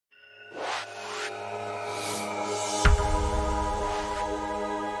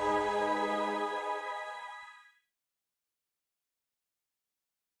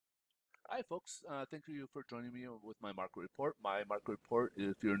Hi, folks. Thank you for joining me with my market report. My market report,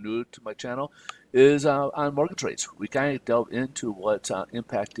 if you're new to my channel, is on mortgage rates. We kind of delve into what's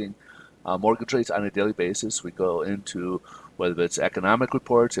impacting mortgage rates on a daily basis. We go into whether it's economic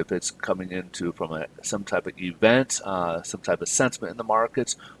reports, if it's coming into from some type of event, some type of sentiment in the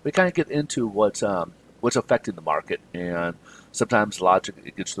markets. We kind of get into what's affecting the market, and sometimes logic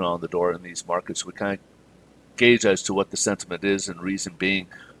it gets thrown on the door in these markets. We kind of gauge as to what the sentiment is and reason being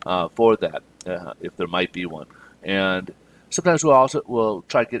for that, if there might be one. And sometimes we'll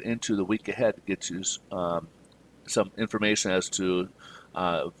try to get into the week ahead to get you some information as to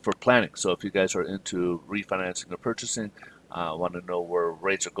for planning. So if you guys are into refinancing or purchasing, want to know where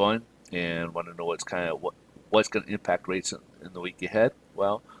rates are going and want to know what's going to impact rates in the week ahead,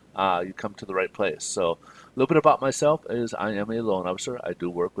 well, you come to the right place. So a little bit about myself is I am a loan officer. I do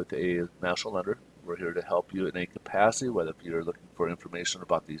work with a national lender. We're here to help you in any capacity, whether if you're looking for information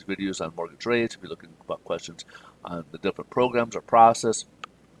about these videos on mortgage rates, if you're looking about questions on the different programs or process.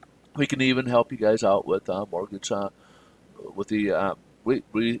 We can even help you guys out with mortgage, with the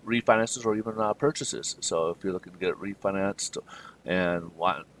refinances or even purchases. So if you're looking to get it refinanced and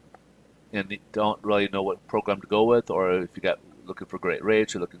don't really know what program to go with, or if you got looking for great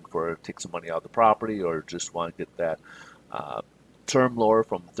rates, you're looking for take some money out of the property, or just want to get that term lower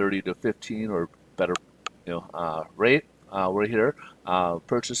from 30 to 15 or better, rate. We're here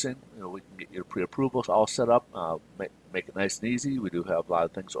purchasing. We can get your pre-approvals all set up, make it nice and easy. We do have a lot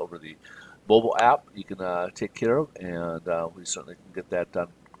of things over the mobile app you can take care of, and we certainly can get that done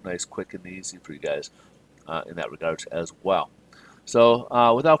nice, quick, and easy for you guys in that regards as well.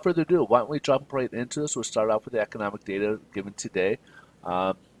 So without further ado, why don't we jump right into this? We'll start off with the economic data given today.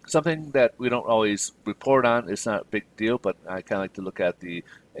 Something that we don't always report on. It's not a big deal, but I kind of like to look at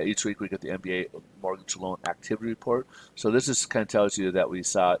each week we get the MBA mortgage loan activity report. So this just kind of tells you that we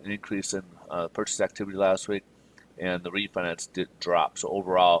saw an increase in purchase activity last week, and the refinance did drop. So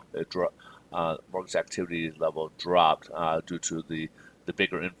overall, mortgage activity level dropped due to the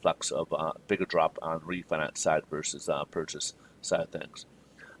bigger influx of bigger drop on refinance side versus purchase side of things.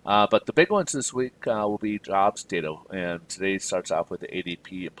 But the big ones this week will be jobs data, and today starts off with the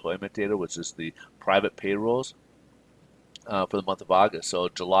ADP employment data, which is the private payrolls for the month of August. So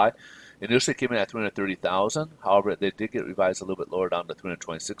July initially came in at 330,000. However, they did get revised a little bit lower down to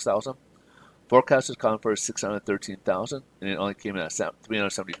 326,000. Forecast is calling for 613,000, and it only came in at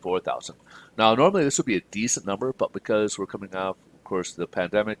 374,000. Now, normally this would be a decent number, but because we're coming off, of course, the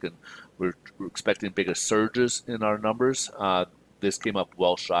pandemic, and we're expecting bigger surges in our numbers, this came up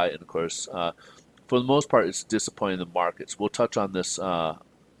well shy, and of course, for the most part, it's disappointing the markets. We'll touch on this,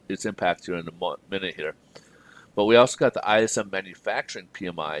 its impact here in a minute here. But we also got the ISM manufacturing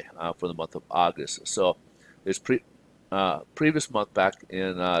PMI for the month of August. So it's previous month back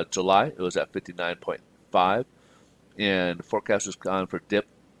in July, it was at 59.5, and the forecast was gone for dip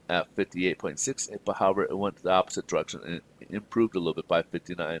at 58.6. But however, it went the opposite direction and it improved a little bit by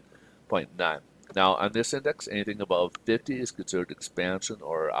 59.9. Now, on this index, anything above 50 is considered expansion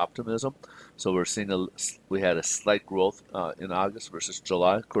or optimism. So we're seeing we had a slight growth in August versus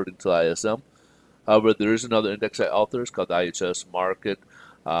July, according to ISM. However, there is another index out there. It's called the IHS Market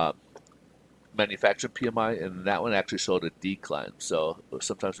Manufacturing PMI, and that one actually showed a decline. So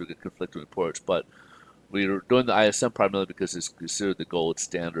sometimes we get conflicting reports, but we're doing the ISM primarily because it's considered the gold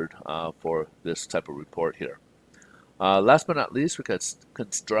standard for this type of report here. Last but not least, we got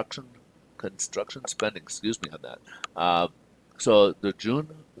construction spending, excuse me on that. So the June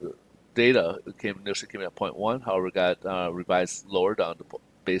data initially came in at 0.1, however got revised lower down to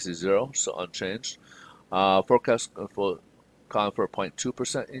basically 0, so unchanged. Forecast for calling for a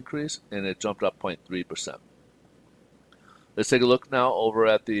 0.2% increase, and it jumped up 0.3%. Let's take a look now over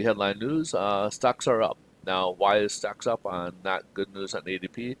at the headline news. Stocks are up. Now, why is stocks up on not good news on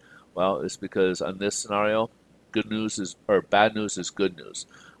ADP? Well, it's because on this scenario, bad news is good news.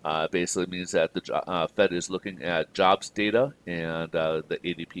 Basically means that the Fed is looking at jobs data, and the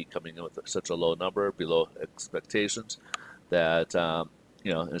ADP coming in with such a low number, below expectations, that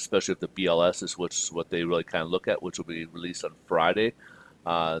especially if the BLS is what they really kind of look at, which will be released on Friday,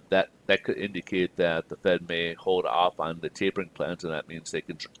 that could indicate that the Fed may hold off on the tapering plans, and that means they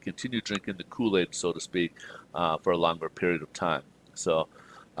can continue drinking the Kool-Aid, so to speak, for a longer period of time. So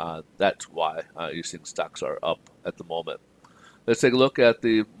that's why you're seeing stocks are up at the moment. Let's take a look at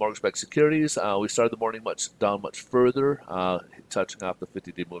the mortgage-backed securities. We started the morning down much further, touching off the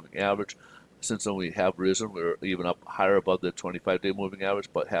 50-day moving average. Since then we have risen, we're even up higher above the 25-day moving average,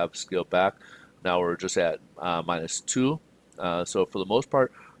 but have scaled back. Now we're just at -2. So for the most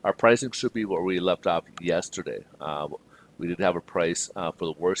part, our pricing should be where we left off yesterday. We did have a price for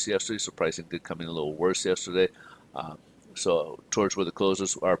the worst yesterday, so pricing did come in a little worse yesterday. So towards where the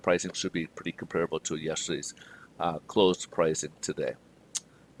closes, our pricing should be pretty comparable to yesterday's closed pricing today.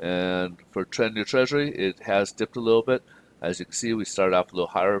 And for trend-near treasury, it has dipped a little bit. As you can see, we started off a little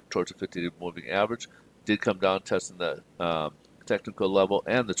higher towards the 50-day moving average. Did come down testing the technical level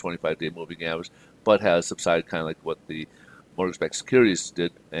and the 25-day moving average, but has subsided kind of like what the mortgage-backed securities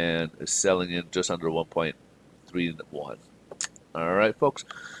did, and is selling in just under 1.31. All right, folks.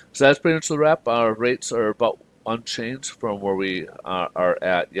 So that's pretty much the wrap. Our rates are about unchanged from where we are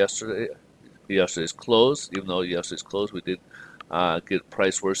at yesterday's close. Even though yesterday's close, we did get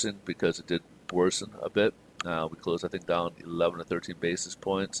price worsening because it did worsen a bit. We closed, I think, down 11 to 13 basis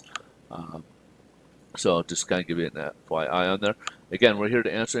points. So just kind of give you an FYI on there. Again, we're here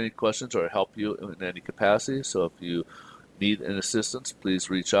to answer any questions or help you in any capacity. So if you need an assistance, please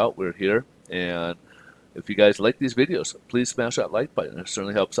reach out. We're here. And if you guys like these videos, please smash that like button. It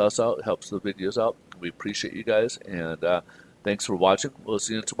certainly helps us out. It helps the videos out. We appreciate you guys. And thanks for watching. We'll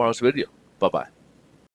see you in tomorrow's video. Bye-bye.